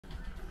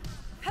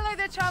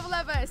the travel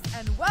lovers,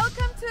 and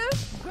welcome to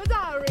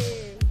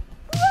Gudauri!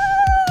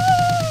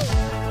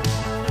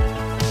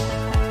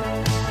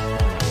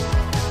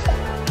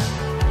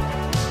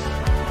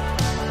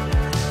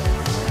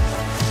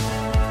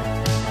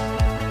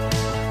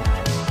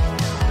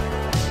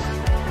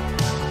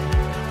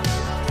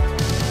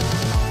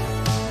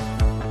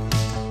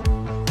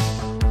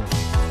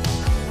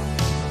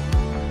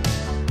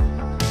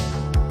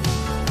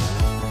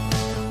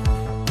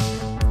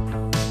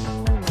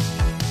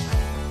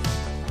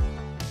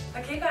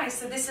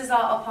 So this is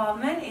our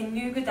apartment in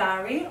New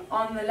Gudauri.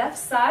 On the left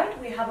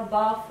side we have a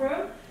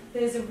bathroom.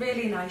 There's a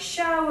really nice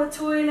shower,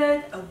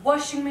 toilet, a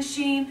washing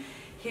machine.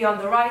 Here on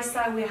the right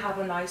side we have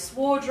a nice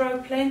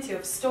wardrobe, plenty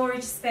of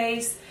storage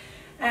space.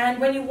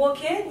 And when you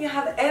walk in, you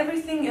have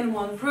everything in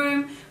one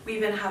room. We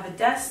even have a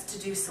desk to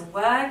do some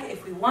work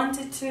if we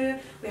wanted to.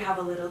 We have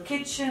a little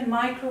kitchen,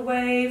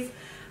 microwave,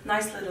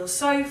 nice little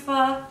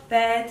sofa,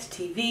 bed,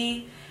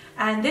 TV.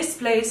 And this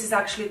place is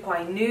actually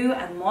quite new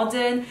and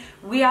modern.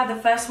 We are the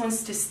first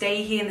ones to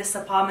stay here in this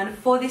apartment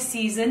for this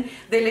season.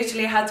 They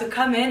literally had to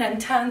come in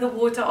and turn the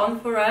water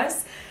on for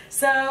us.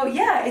 So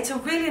yeah, it's a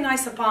really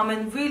nice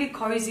apartment, really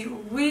cozy,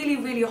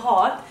 really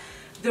hot.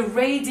 The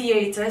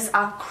radiators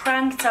are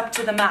cranked up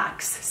to the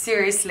max,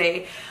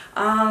 seriously.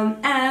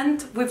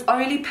 And we've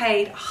only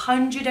paid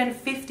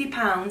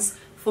 £150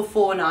 for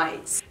 4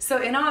 nights.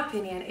 So in our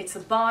opinion, it's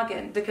a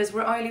bargain because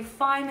we're only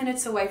 5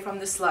 minutes away from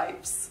the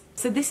slopes.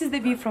 So this is the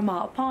view from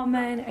our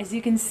apartment. As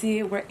you can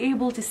see, we're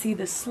able to see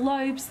the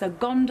slopes, the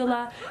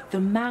gondola,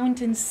 the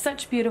mountains,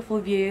 such beautiful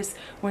views.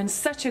 We're in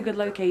such a good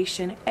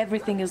location.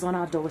 Everything is on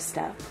our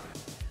doorstep.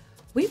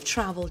 We've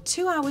traveled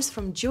 2 hours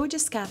from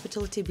Georgia's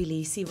capital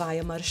Tbilisi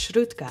via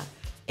Marshrutka,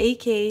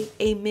 aka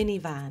a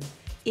minivan.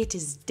 It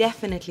is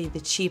definitely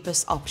the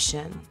cheapest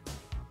option.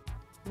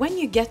 When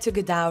you get to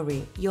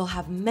Gudauri, you'll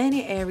have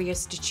many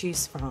areas to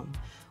choose from.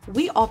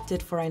 We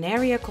opted for an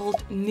area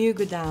called New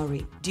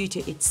Gudauri due to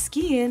its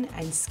ski-in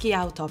and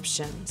ski-out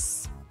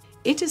options.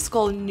 It is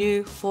called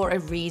new for a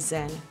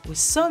reason, with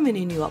so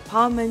many new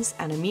apartments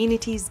and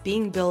amenities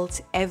being built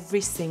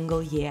every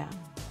single year.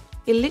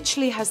 It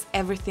literally has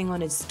everything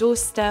on its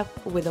doorstep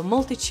with a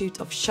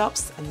multitude of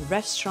shops and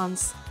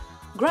restaurants.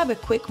 Grab a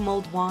quick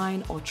mulled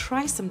wine or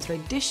try some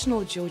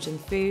traditional Georgian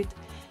food.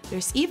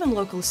 There's even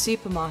local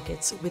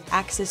supermarkets with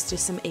access to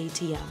some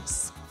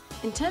ATMs.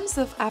 In terms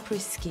of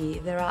après-ski,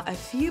 there are a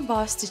few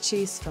bars to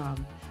choose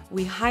from.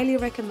 We highly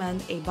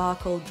recommend a bar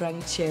called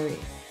Drunk Cherry.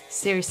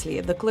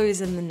 Seriously, the clue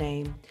is in the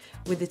name.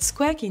 With its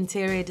quirky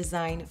interior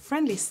design,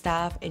 friendly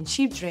staff and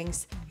cheap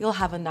drinks, you'll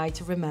have a night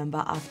to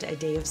remember after a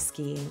day of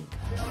skiing.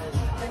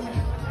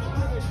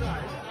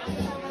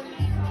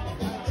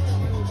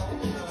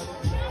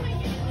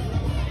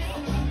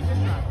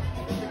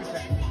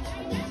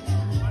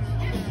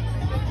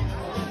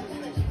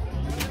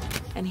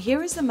 And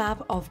here is a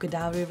map of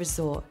Gudauri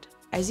Resort.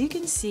 As you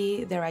can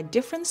see, there are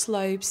different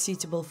slopes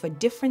suitable for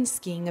different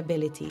skiing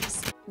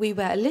abilities. We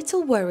were a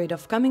little worried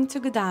of coming to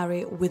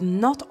Gudauri with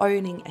not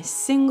owning a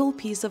single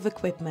piece of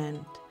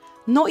equipment,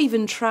 not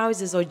even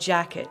trousers or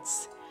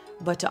jackets.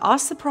 But to our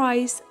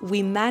surprise,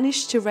 we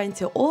managed to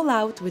rent it all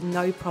out with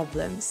no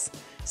problems.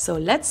 So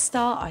let's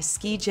start our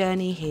ski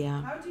journey here.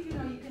 How do you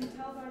know? You can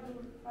tell by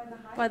the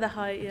height? By the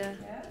height, yeah.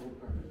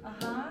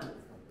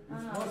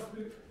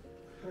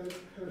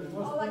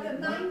 Oh, like a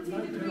 90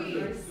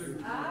 degrees.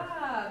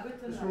 Ah, good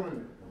to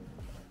know.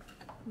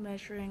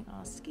 Measuring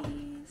our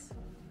skis.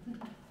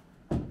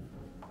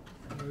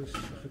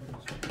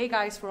 Hey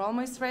guys, we're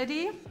almost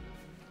ready.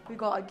 We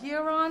got our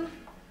gear on.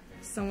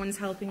 Someone's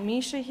helping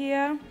Misha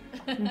here.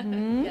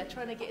 Yeah,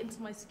 trying to get into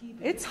my ski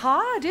boots. It's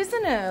hard,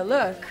 isn't it?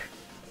 Look.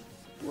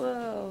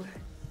 Whoa.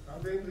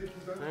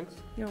 Thanks.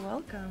 You're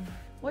welcome.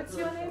 What's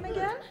your name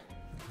again?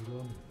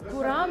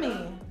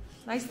 Kurami.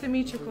 Nice to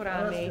meet you,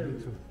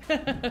 Kurami.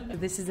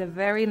 This is a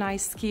very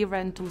nice ski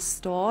rental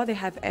store. They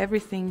have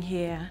everything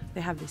here. They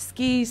have the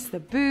skis,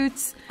 the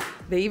boots.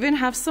 They even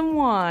have some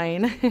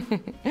wine.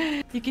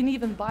 You can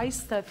even buy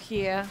stuff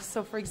here.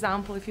 So for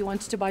example, if you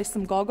wanted to buy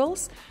some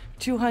goggles,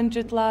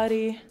 200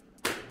 lari,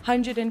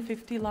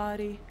 150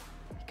 lari.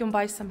 You can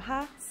buy some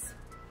hats,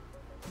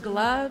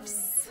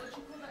 gloves.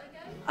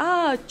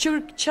 Ah,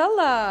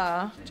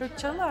 Churchella.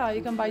 Churchella.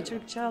 You can buy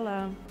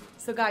Churchella.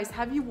 So guys,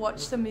 have you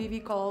watched a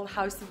movie called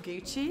House of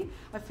Gucci?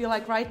 I feel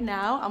like right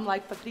now I'm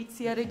like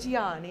Patrizia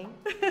Reggiani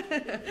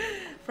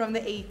from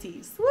the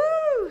 80s.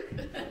 Woo!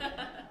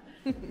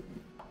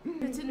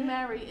 Putting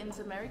Merry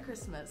into Merry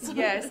Christmas.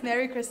 Yes,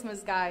 Merry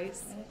Christmas,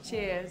 guys.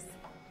 Cheers.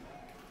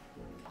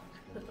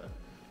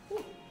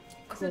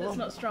 I said it's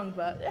not strong,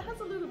 but it has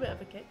a little bit of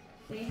a kick.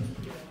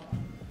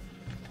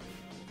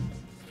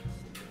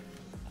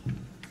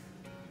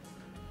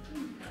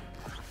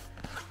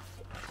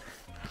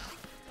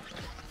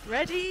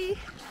 Ready?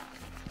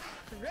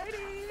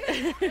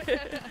 Ready!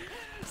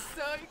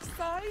 So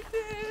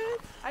excited!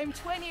 I'm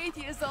 28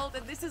 years old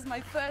and this is my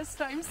first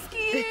time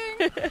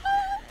skiing!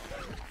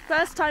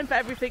 First time for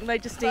everything though,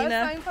 Justina.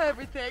 First time for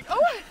everything. Oh,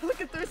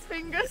 look at those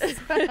fingers.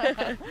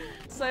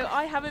 So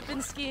I haven't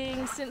been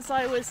skiing since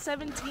I was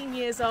 17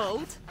 years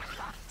old.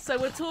 So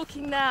we're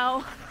talking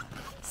now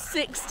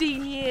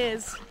 16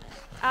 years.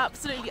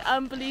 Absolutely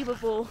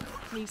unbelievable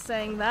me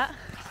saying that.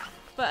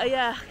 But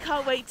yeah,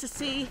 can't wait to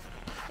see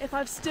if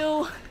I've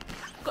still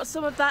got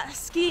some of that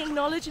skiing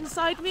knowledge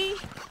inside me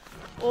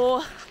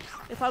or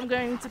if I'm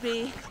going to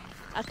be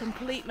a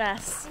complete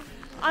mess.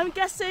 I'm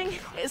guessing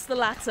it's the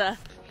latter.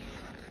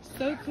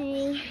 So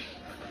cool.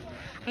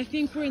 I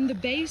think we're in the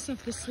base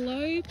of the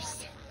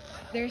slopes.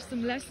 There's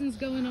some lessons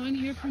going on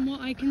here from what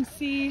I can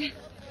see.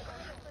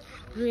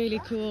 Really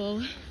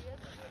cool.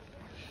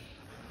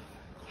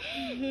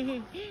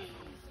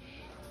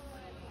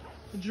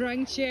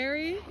 Drunk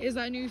cherry is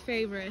our new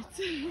favorite.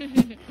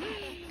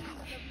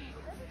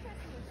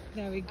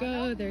 There we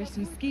go. There's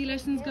some ski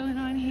lessons going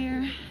on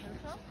here.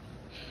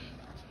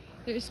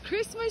 There's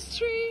Christmas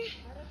tree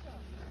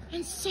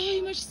and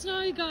so much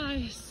snow,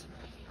 guys.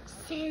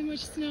 So much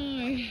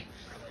snow.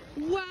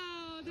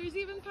 Wow, there's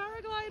even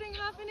paragliding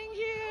happening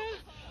here.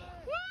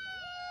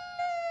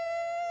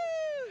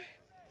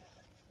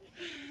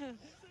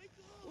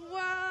 Woo!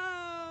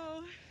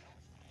 Wow.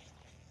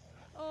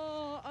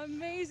 Oh,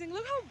 amazing.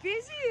 Look how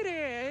busy it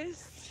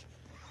is.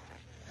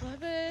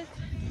 Love it.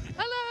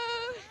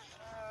 Hello.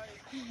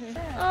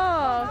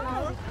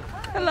 Oh,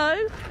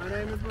 hello. My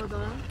name is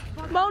Bogdan.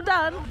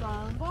 Bogdan.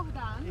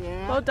 Bogdan.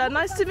 Yeah. Bogdan,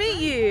 nice to meet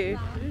you.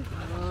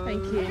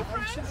 Thank you.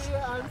 Actually,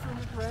 I'm from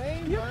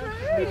Ukraine.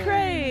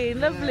 Ukraine,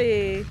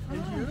 lovely.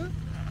 And you?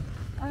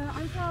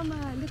 I'm from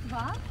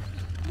Litva.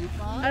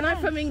 Litva? And I'm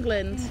from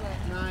England.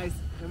 Nice.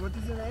 And what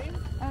is your name?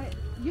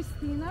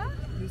 Justina.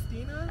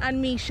 Justina?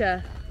 And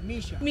Misha.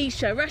 Misha.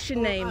 Misha,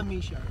 Russian name.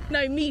 Misha.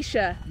 No,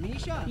 Misha.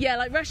 Misha? Yeah,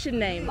 like Russian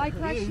name. Like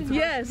Russian.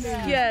 Yes,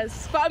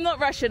 yes. But I'm not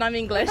Russian, I'm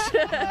English.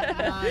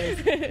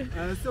 Nice.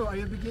 So, are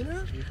you a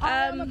beginner?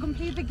 I'm a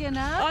complete beginner.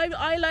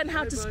 I learned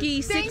how to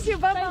ski Thank you,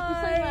 bye-bye.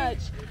 Thank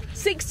you so much.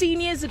 16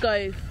 years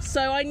ago.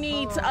 So I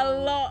need a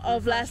lot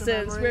of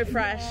lessons.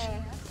 Refresh.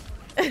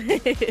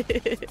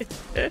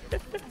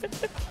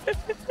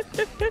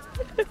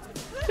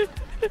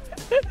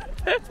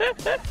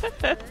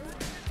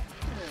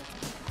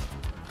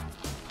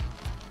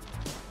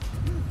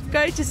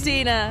 Go,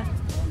 Justina.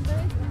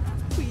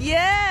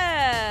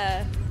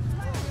 Yeah.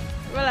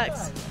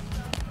 Relax.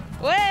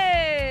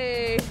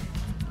 Way.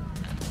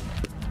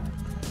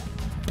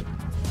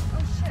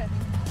 Oh shit.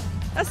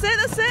 That's it,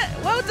 that's it.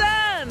 Well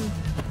done.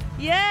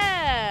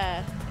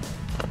 Yeah.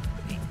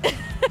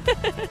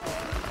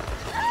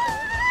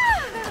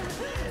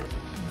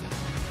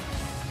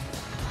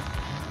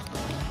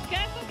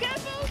 Careful,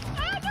 careful.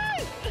 Oh no.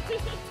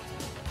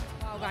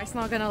 Wow, guys,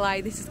 not gonna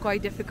lie, this is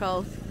quite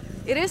difficult.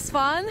 It is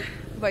fun,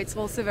 but it's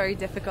also very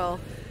difficult.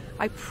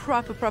 I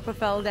proper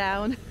fell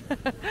down.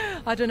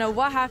 I don't know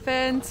what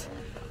happened.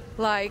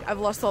 Like, I've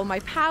lost all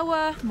my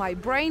power, my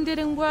brain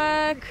didn't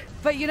work.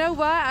 But you know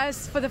what,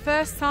 as for the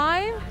first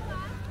time,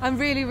 I'm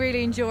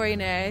really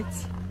enjoying it.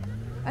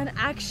 And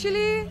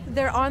actually,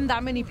 there aren't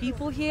that many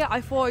people here.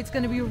 I thought it's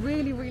gonna be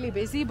really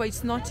busy, but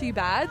it's not too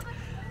bad.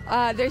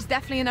 There's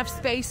definitely enough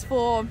space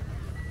for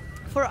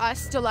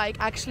us to like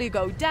actually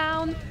go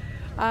down.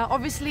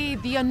 Obviously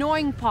the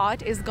annoying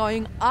part is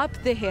going up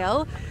the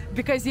hill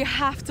because you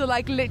have to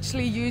like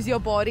literally use your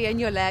body and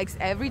your legs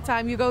every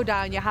time you go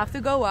down. You have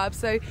to go up,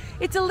 so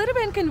it's a little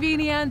bit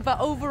inconvenient, but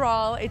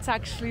overall it's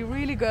actually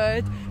really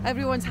good.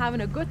 Everyone's having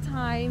a good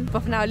time.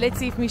 But for now, let's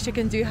see if Misha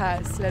can do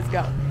hers. Let's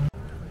go.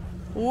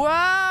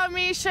 Wow,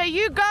 Misha,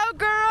 you go,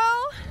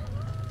 girl.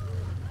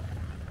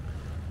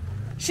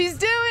 She's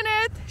doing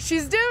it.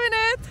 She's doing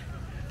it.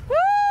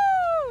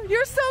 Woo!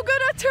 You're so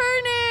good at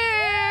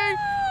turning.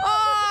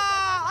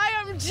 Oh, I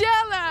am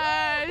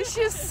jealous.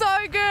 She's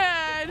so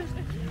good.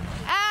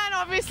 And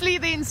obviously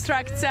the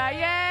instructor.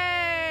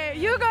 Yay!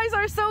 You guys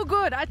are so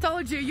good. I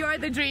told you, you're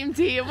the dream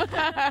team.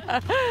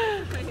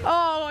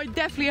 Oh,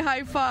 definitely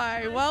high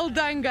five. Well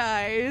done,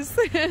 guys.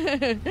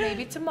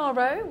 Maybe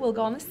tomorrow we'll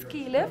go on a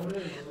ski lift.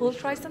 We'll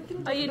try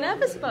something. Are you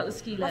nervous about the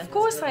ski lift? Of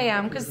course I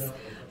am, because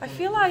I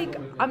feel like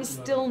I'm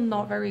still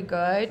not very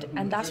good,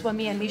 and that's why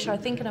me and Misha are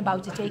thinking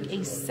about to take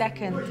a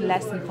second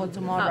lesson for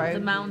tomorrow. Up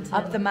the mountain.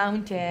 Up the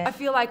mountain. I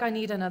feel like I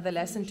need another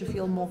lesson to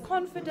feel more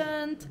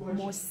confident,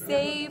 more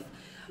safe.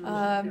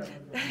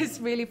 It's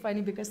really funny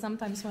because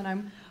sometimes when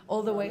I'm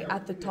all the way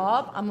at the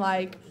top, I'm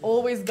like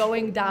always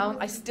going down.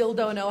 I still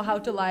don't know how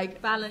to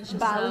like balance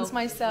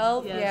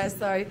myself. Yes. Yeah,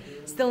 so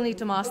still need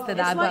to master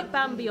that. It's like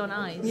Bambi on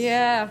ice.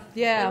 Yeah.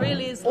 It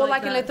really is. Or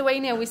like in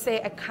Lithuania we say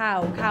a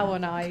cow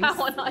on ice.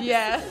 Cow on ice.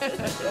 Yeah.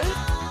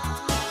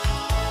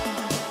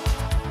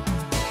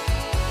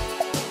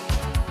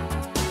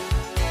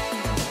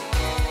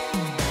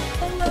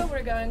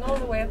 We're going all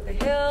the way up the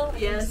hill.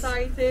 Yes.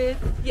 Excited.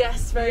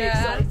 Yes, very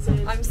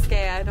excited. I'm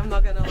scared. I'm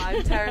not gonna lie.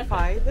 I'm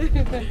terrified.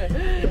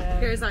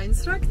 Here's our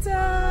instructor.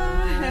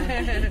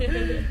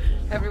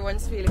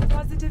 Everyone's feeling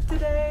positive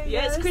today.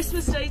 Yeah, it's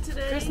Christmas Day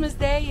today. Christmas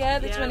Day, yeah,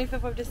 the Yeah.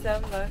 25th of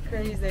December.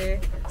 Crazy.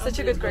 Such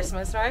a good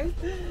Christmas, right?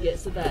 Yeah,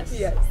 it's the best.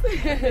 Yes.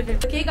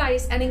 Okay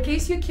guys, and in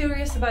case you're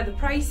curious about the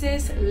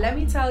prices, let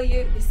me tell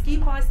you, the ski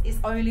pass is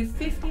only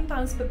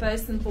 £15 per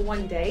person for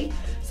one day,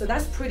 so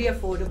that's pretty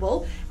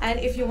affordable. And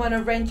if you want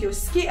to rent your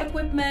ski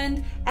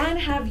equipment and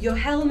have your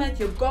helmet,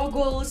 your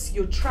goggles,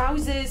 your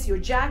trousers, your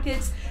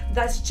jackets,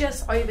 that's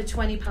just over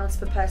 £20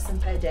 per person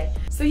per day.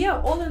 So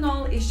yeah, all in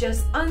all, it's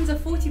just under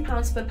 £40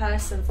 per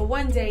person for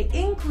one day,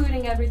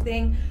 including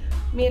everything.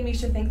 Me and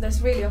Misha think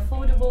that's really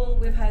affordable.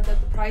 We've heard that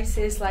the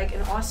prices like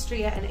in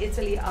Austria and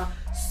Italy are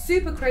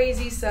super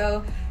crazy,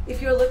 so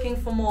if you're looking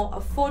for more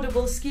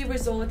affordable ski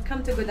resort,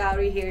 come to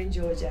Gudauri here in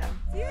Georgia.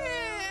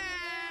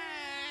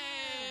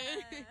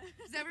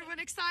 Is everyone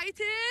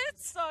excited?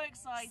 So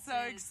excited. So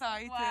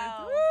excited.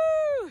 Wow.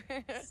 Woo!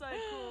 So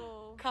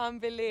cool.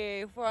 Can't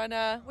believe we're on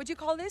a, what do you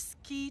call this?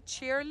 Ski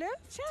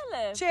chairlift?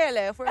 Chairlift.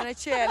 Chairlift. We're on a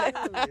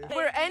chairlift.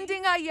 We're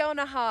ending our year on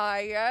a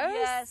high, yes?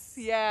 Yes.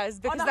 Yes.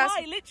 Because On a that's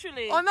high,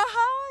 literally. on a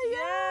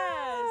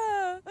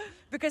high, yeah.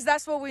 Because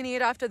that's what we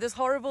need after this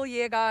horrible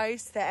year,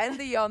 guys, to end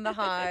the year on the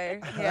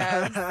high.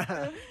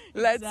 Yes.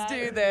 Let's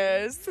do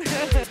this.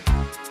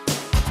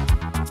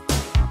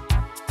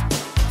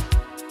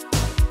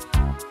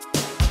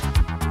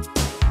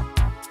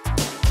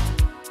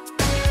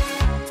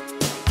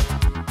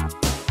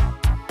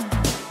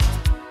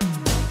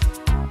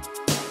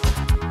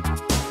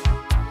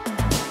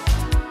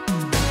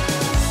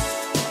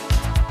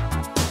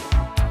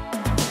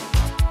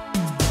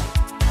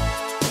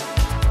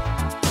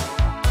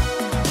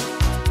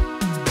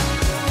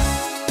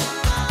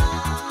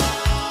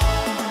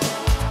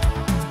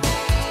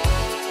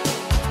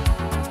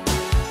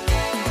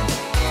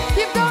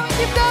 Keep going,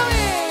 keep going!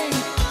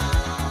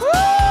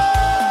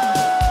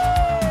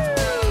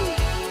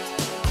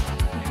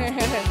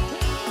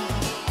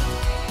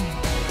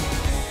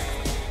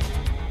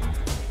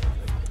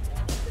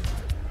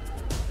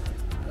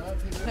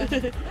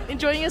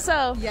 Enjoying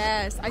yourself?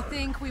 Yes, I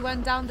think we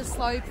went down the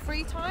slope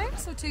 3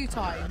 times or 2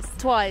 times?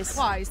 Twice.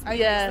 Twice. Okay,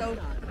 Yeah. so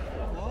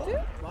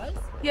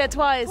Yeah,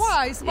 twice.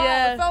 twice. Wow,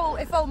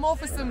 Yeah. it felt more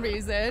for some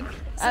reason.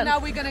 So now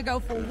we're gonna go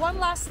for one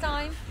last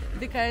time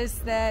because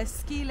the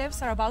ski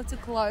lifts are about to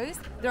close.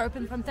 They're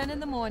open from 10 in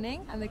the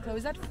morning and they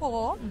close at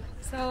 4.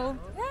 So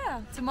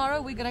yeah,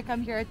 tomorrow we're gonna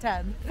come here at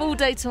 10. Full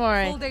day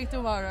tomorrow. Full day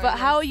tomorrow. But yes.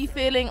 how are you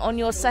feeling on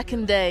your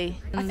second day?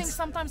 I think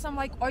sometimes I'm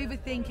like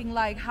overthinking,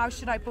 like how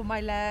should I put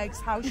my legs?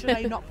 How should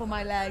I not put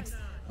my legs?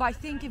 But I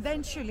think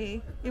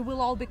eventually it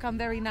will all become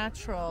very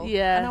natural.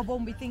 Yeah. And I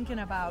won't be thinking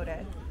about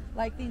it.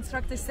 Like the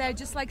instructor said,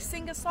 just like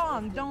sing a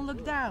song, don't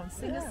look down,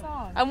 sing a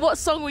song. And what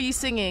song were you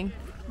singing?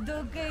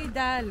 Dugay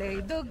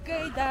dale,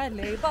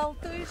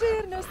 balto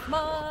žirno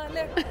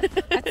smale.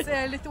 That's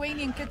a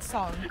Lithuanian kid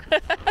song.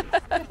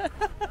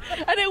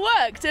 And it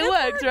worked, it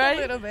worked, right?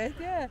 A little bit,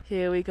 yeah.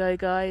 Here we go,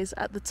 guys,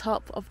 at the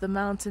top of the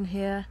mountain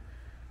here.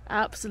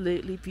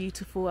 Absolutely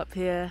beautiful up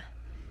here.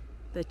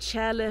 The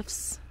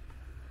chairlifts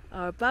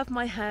are above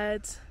my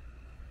head.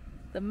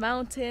 The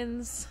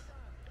mountains,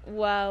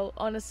 wow,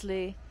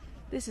 honestly,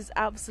 this is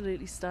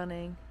absolutely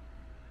stunning.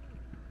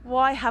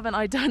 Why haven't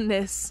I done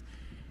this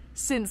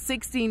since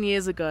 16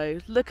 years ago?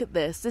 Look at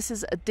this, this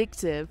is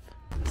addictive.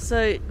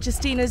 So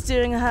Justina's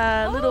doing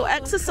her little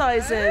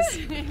exercises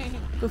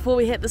before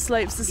we hit the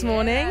slopes this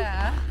morning.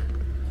 Yeah.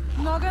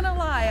 Not gonna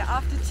lie,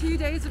 after 2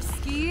 days of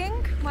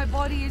skiing, my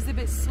body is a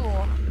bit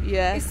sore.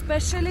 Yeah.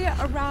 Especially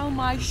around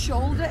my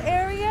shoulder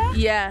area,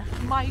 Yeah.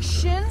 my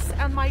shins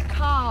and my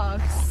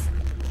calves.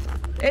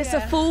 It's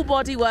a full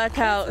body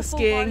workout, It's a full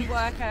skiing. body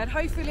workout.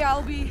 Hopefully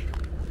I'll be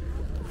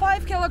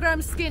 5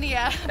 kilograms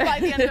skinnier by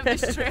the end of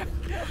this trip.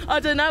 I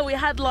don't know, we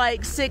had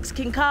like 6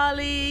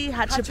 kinkali,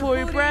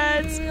 hachapuri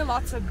breads.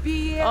 Lots of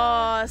beer.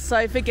 Oh,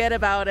 so forget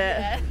about it.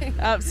 Yeah.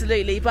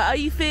 Absolutely. But are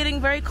you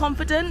feeling very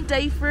confident,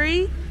 day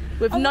 3,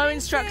 with I no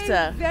wouldn't say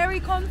instructor? Very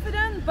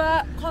confident,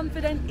 but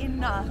confident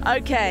enough.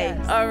 Okay,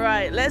 Yes. all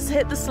right, let's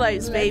hit the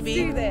slopes,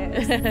 baby.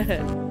 Let's do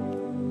this.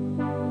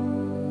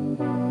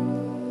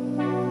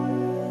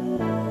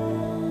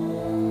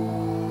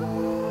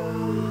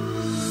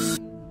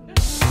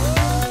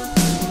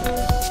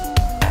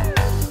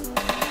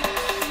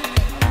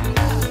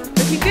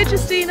 Looking good,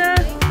 Justina.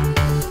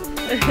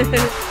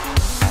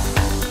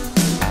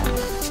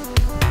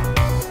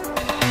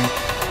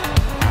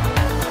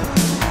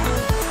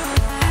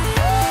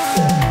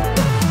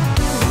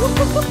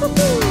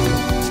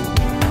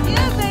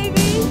 Yeah,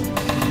 baby.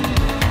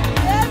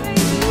 Yeah,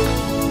 baby.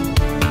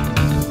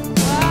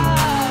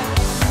 Wow.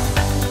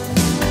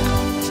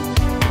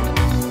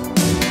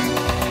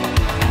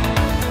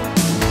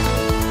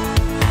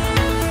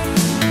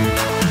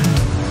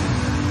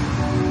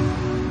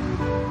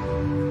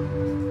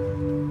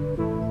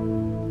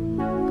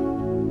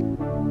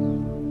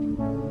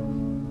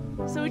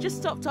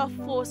 stopped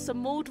off for some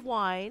mulled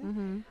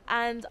wine,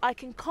 and I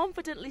can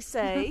confidently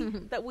say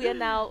that we are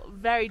now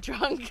very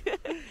drunk.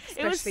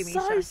 It was Especially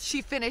so Misha.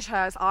 She finished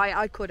hers.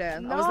 I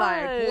couldn't. I was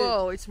like,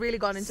 whoa, it's really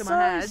gone into my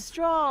head.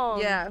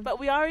 strong. Yeah. But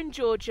we are in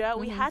Georgia.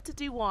 We had to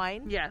do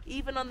wine. Yeah.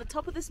 Even on the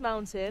top of this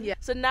mountain. Yeah.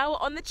 So now we're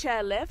on the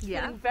chairlift,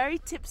 Yeah. feeling very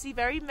tipsy,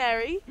 very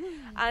merry,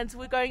 and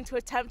we're going to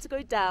attempt to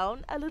go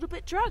down a little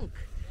bit drunk.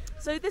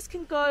 So this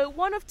can go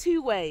one of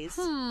two ways.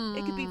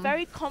 It could be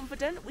very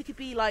confident. We could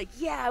be like,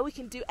 yeah, we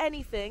can do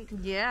anything.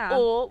 Yeah.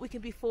 Or we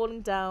can be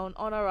falling down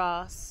on our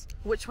ass.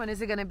 Which one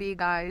is it going to be,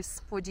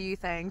 guys? What do you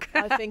think?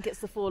 I think it's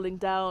the falling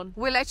down.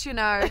 We'll let you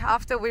know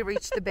after we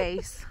reach the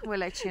base. We'll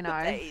let you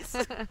know. Base.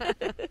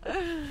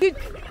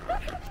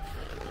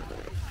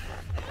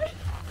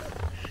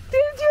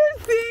 Did you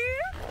see?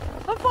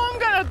 I thought I'm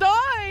gonna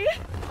die.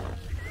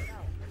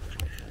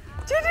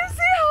 Did you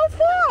see how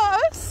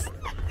fast?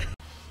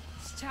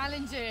 It's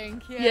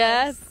challenging.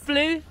 Yes.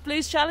 Yeah,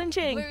 blue's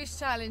challenging. Blue is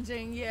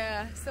challenging,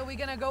 yeah. So we're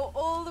gonna go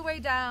all the way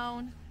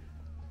down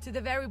to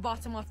the very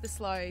bottom of the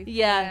slope.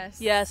 Yeah,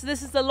 Yes. yeah. So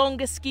this is the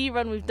longest ski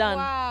run we've done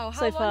Wow. How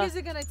so long far. is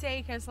it gonna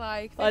take us?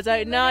 Like 15 I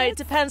don't know. It minutes?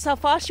 depends how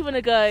fast you want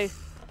to go.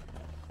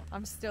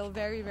 I'm still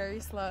very,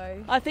 very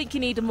slow. I think you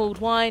need a mulled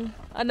wine,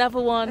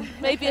 another one,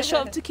 maybe a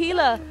shot of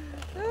tequila.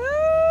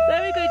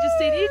 There we go,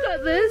 Justina. You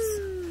got this.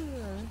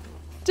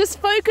 Just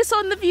focus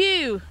on the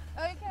view.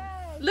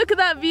 Okay. Look at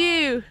that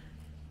view.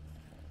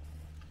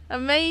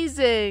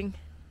 Amazing.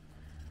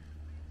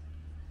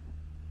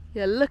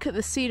 Yeah, look at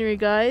the scenery,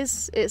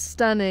 guys. It's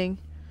stunning.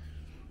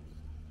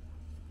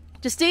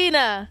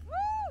 Justina,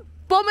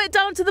 bomb it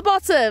down to the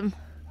bottom.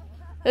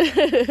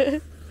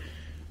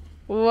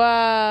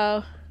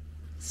 Wow.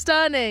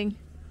 Stunning.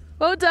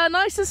 Well done,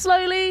 nice and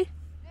slowly.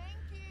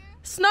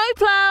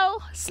 Snowplow!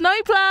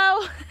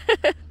 Snowplow!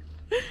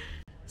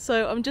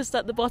 So I'm just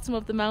at the bottom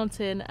of the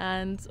mountain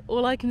and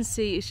all I can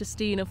see is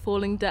Justina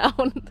falling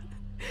down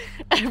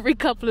every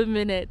couple of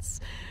minutes.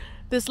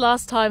 This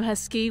last time her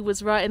ski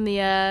was right in the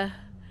air.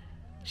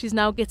 She's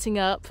now getting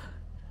up.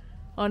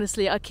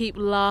 Honestly, I keep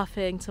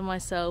laughing to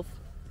myself.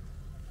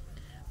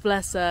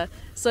 Bless her.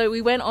 So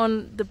we went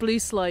on the blue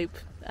slope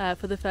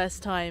for the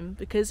first time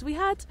because we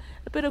had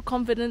a bit of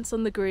confidence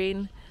on the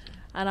green.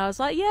 And I was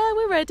like, yeah,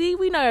 we're ready.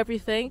 We know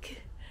everything.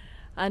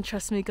 And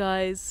trust me,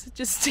 guys,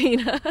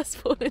 Justina has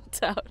fallen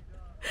down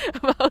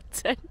about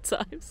 10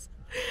 times.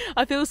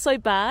 I feel so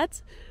bad,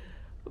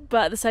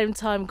 but at the same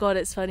time, God,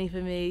 it's funny for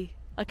me.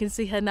 I can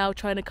see her now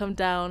trying to come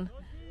down.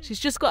 She's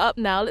just got up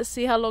now. Let's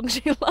see how long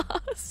she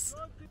lasts.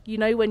 You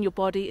know when your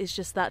body is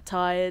just that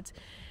tired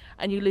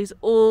and you lose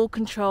all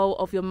control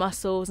of your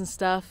muscles and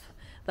stuff?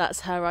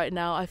 That's her right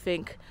now. I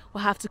think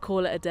we'll have to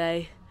call it a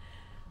day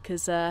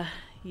because,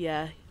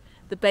 yeah,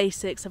 the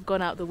basics have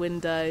gone out the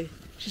window.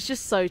 She's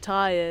just so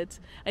tired.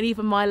 And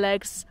even my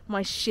legs,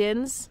 my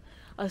shins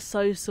are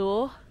so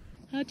sore.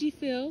 How do you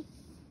feel?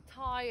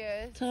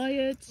 Tired.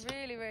 Tired?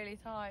 Really, really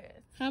tired.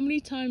 How many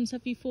times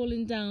have you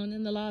fallen down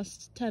in the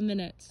last 10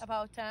 minutes?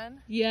 About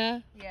 10.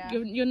 Yeah? Yeah.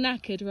 You're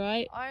knackered,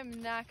 right? I'm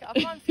knackered. I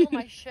can't feel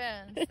my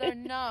shins. They're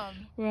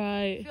numb. I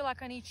Right. feel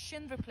like I need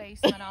shin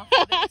replacement after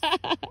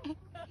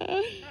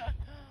this.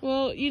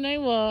 Well, you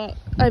know what?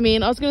 I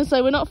mean, I was going to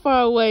say we're not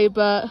far away,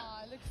 but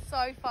Oh, it looks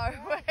so far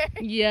away.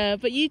 yeah,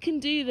 but you can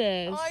do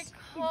this. I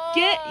can't.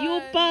 Get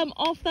your bum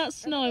off that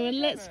snow and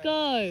let's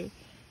go.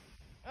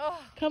 Oh,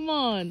 Come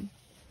on.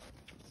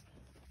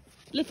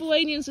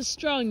 Lithuanians are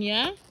strong,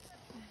 yeah?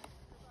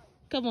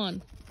 Come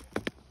on.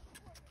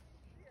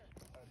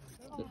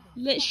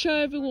 Let's show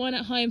everyone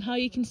at home how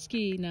you can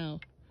ski now.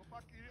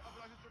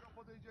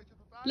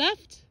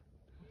 Left?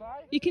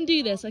 You can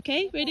do this,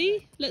 okay?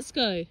 Ready? Let's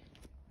go.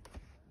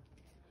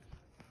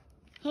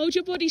 Hold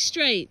your body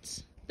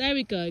straight. There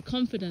we go.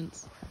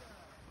 Confidence.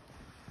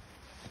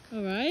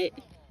 All right.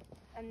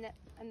 and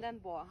then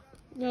what?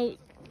 Well...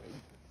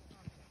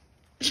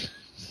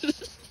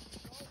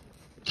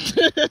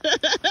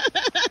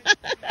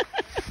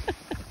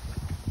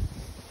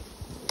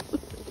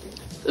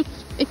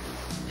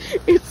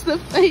 It's the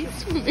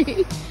face for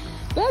me.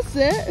 That's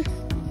it.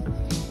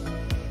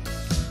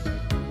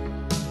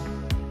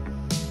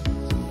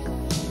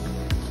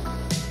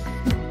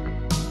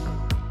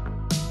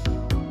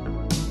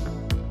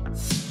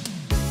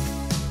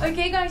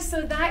 Okay guys,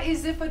 so that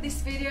is it for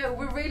this video.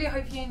 We really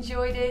hope you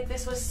enjoyed it.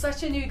 This was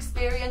such a new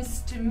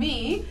experience to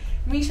me.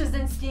 Misha's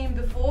done skiing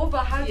before,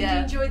 but how did you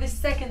enjoy the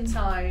second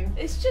time?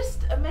 It's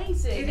just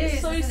amazing.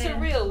 It's so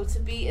surreal to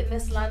be in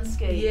this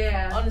landscape.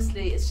 Yeah.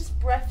 Honestly, it's just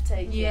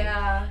breathtaking.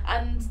 Yeah.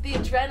 And the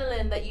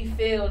adrenaline that you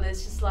feel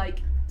is just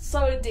like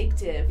so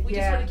addictive. We just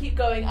Yeah. want to keep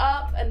going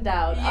up and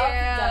down, up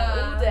and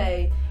down all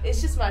day.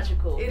 It's just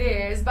magical. It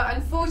is, but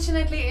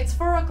unfortunately it's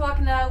 4 o'clock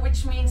now,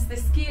 which means the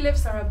ski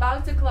lifts are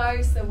about to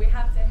close, so we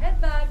have to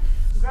head back,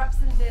 grab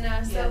some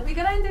dinner. So we're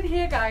gonna end it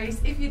here, guys.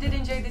 If you did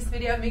enjoy this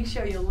video, make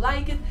sure you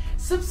like it,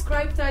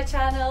 subscribe to our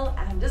channel,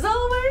 and as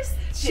always,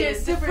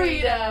 cheers to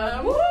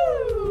freedom!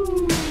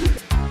 Woo!